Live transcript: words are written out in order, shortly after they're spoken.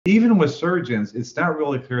even with surgeons, it's not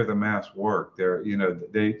really clear the masks work.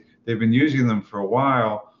 They've been using them for a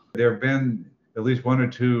while. There have been at least one or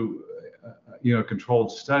two,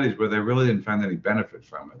 controlled studies where they really didn't find any benefit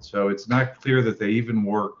from it. So it's not clear that they even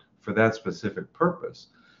work for that specific purpose.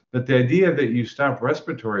 But the idea that you stop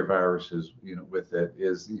respiratory viruses, with it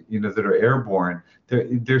is, that are airborne,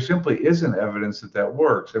 there simply isn't evidence that that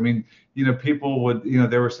works. I mean, people would,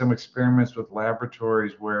 there were some experiments with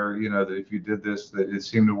laboratories where, that if you did this, that it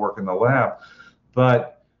seemed to work in the lab.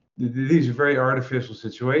 But these are very artificial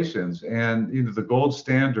situations. And, the gold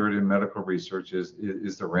standard in medical research is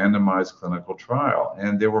the randomized clinical trial.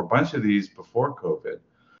 And there were a bunch of these before COVID.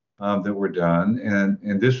 That were done,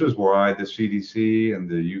 and this was why the CDC and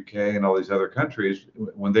the UK and all these other countries,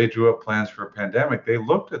 when they drew up plans for a pandemic, they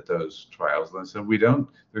looked at those trials and said,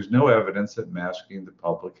 there's no evidence that masking the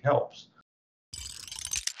public helps.